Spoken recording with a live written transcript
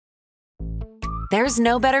There's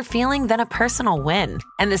no better feeling than a personal win,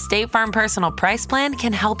 and the State Farm Personal Price Plan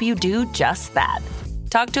can help you do just that.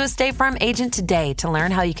 Talk to a State Farm agent today to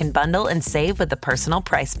learn how you can bundle and save with the Personal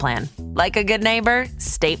Price Plan. Like a good neighbor,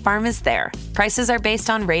 State Farm is there. Prices are based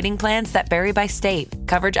on rating plans that vary by state.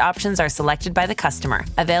 Coverage options are selected by the customer.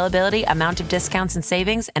 Availability, amount of discounts and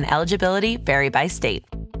savings, and eligibility vary by state.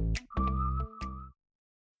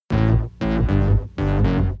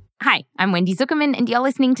 Hi, I'm Wendy Zuckerman, and you're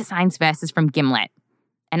listening to Science Versus from Gimlet.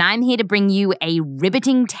 And I'm here to bring you a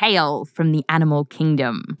riveting tale from the animal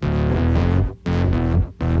kingdom.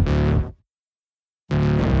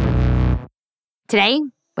 Today,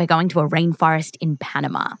 we're going to a rainforest in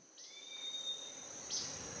Panama.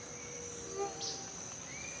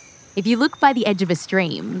 If you look by the edge of a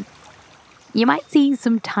stream, you might see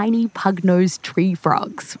some tiny pug-nosed tree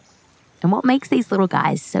frogs. And what makes these little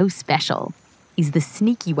guys so special is the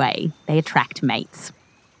sneaky way they attract mates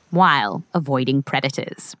while avoiding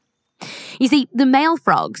predators. You see, the male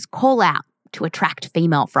frogs call out to attract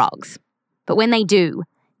female frogs. But when they do,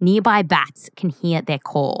 nearby bats can hear their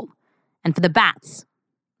call. And for the bats,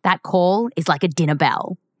 that call is like a dinner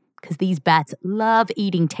bell, because these bats love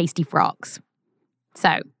eating tasty frogs.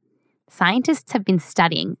 So, scientists have been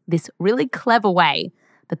studying this really clever way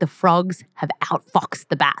that the frogs have outfoxed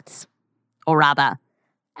the bats. Or rather,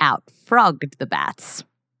 outfrogged the bats.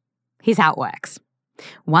 Here's how it works.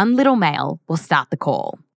 One little male will start the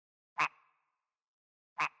call.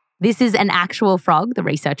 This is an actual frog the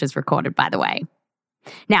researchers recorded, by the way.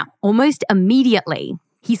 Now, almost immediately,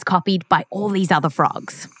 he's copied by all these other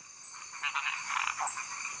frogs.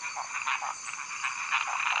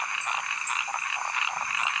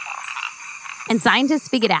 And scientists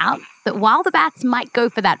figured out that while the bats might go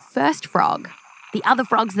for that first frog, the other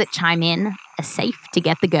frogs that chime in are safe to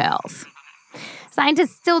get the girls.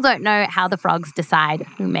 Scientists still don't know how the frogs decide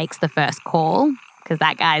who makes the first call, because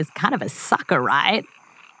that guy's kind of a sucker, right?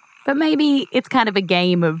 But maybe it's kind of a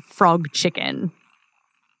game of frog chicken.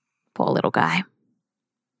 Poor little guy.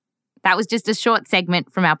 That was just a short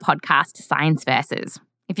segment from our podcast, Science Versus.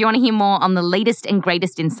 If you want to hear more on the latest and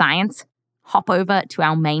greatest in science, hop over to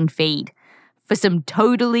our main feed for some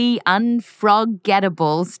totally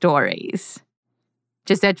unfrog-gettable stories.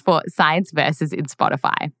 Just search for Science Versus in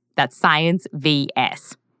Spotify. That's Science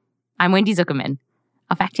VS. I'm Wendy Zuckerman.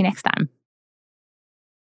 I'll fact you next time.